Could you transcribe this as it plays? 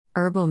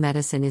Herbal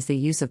medicine is the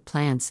use of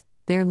plants,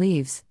 their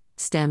leaves,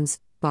 stems,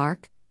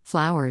 bark,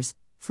 flowers,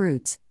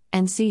 fruits,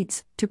 and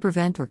seeds, to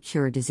prevent or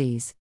cure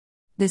disease.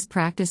 This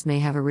practice may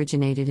have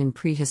originated in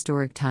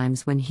prehistoric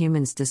times when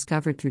humans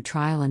discovered through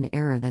trial and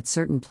error that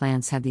certain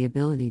plants have the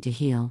ability to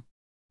heal.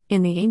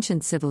 In the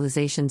ancient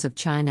civilizations of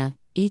China,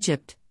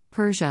 Egypt,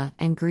 Persia,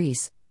 and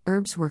Greece,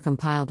 herbs were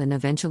compiled and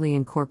eventually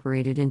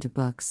incorporated into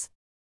books.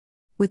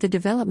 With the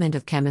development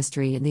of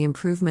chemistry and the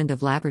improvement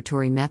of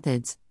laboratory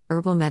methods,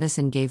 herbal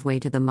medicine gave way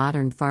to the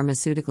modern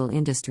pharmaceutical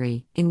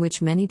industry, in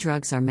which many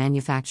drugs are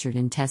manufactured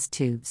in test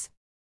tubes.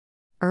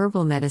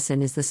 Herbal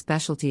medicine is the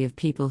specialty of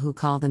people who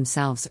call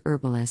themselves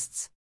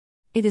herbalists.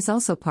 It is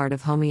also part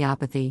of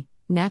homeopathy,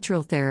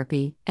 natural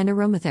therapy, and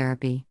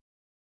aromatherapy.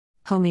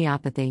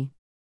 Homeopathy,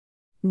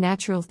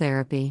 natural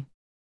therapy,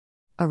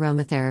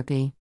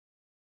 aromatherapy.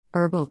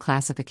 Herbal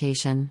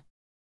classification.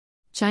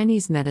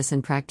 Chinese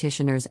medicine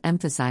practitioners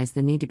emphasize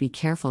the need to be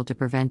careful to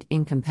prevent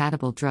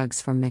incompatible drugs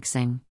from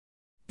mixing.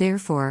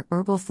 Therefore,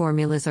 herbal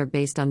formulas are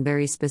based on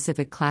very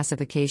specific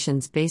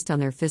classifications based on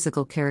their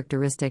physical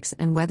characteristics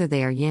and whether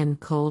they are yin,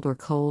 cold,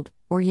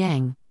 or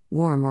yang,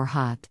 warm or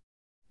hot.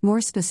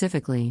 More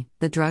specifically,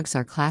 the drugs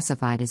are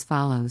classified as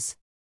follows.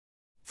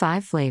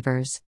 5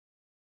 flavors.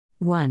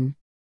 1.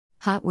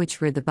 Hot,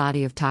 which rid the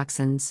body of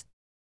toxins.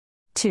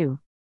 2.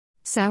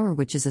 Sour,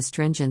 which is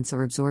astringents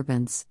or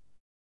absorbents.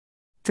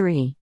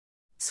 3.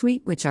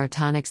 Sweet, which are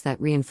tonics that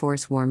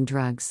reinforce warm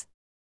drugs.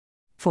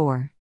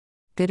 4.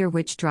 Bitter,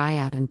 which dry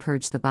out and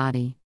purge the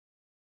body.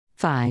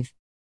 5.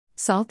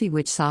 Salty,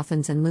 which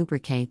softens and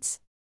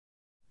lubricates.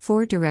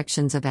 4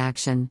 directions of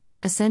action,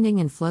 ascending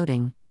and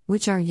floating,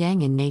 which are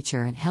yang in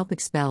nature and help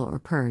expel or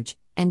purge,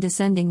 and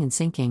descending and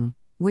sinking,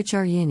 which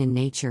are yin in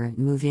nature and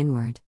move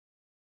inward.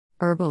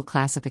 Herbal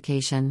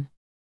classification.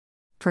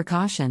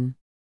 Precaution.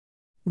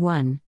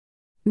 1.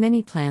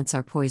 Many plants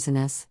are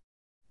poisonous.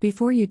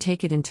 Before you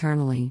take it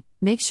internally,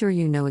 make sure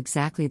you know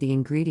exactly the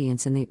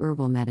ingredients in the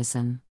herbal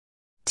medicine.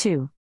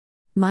 2.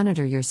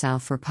 Monitor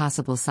yourself for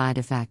possible side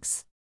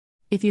effects.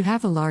 If you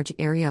have a large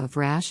area of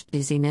rash,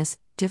 dizziness,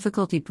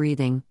 difficulty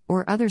breathing,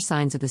 or other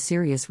signs of a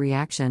serious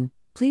reaction,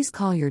 please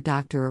call your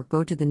doctor or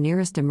go to the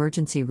nearest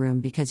emergency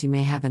room because you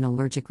may have an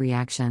allergic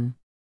reaction.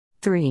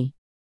 3.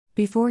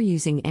 Before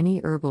using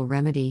any herbal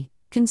remedy,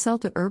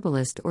 consult a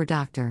herbalist or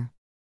doctor.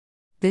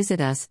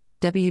 Visit us,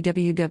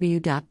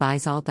 www.bizal.com.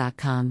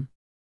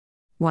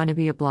 Want to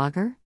be a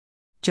blogger?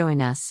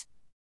 Join us.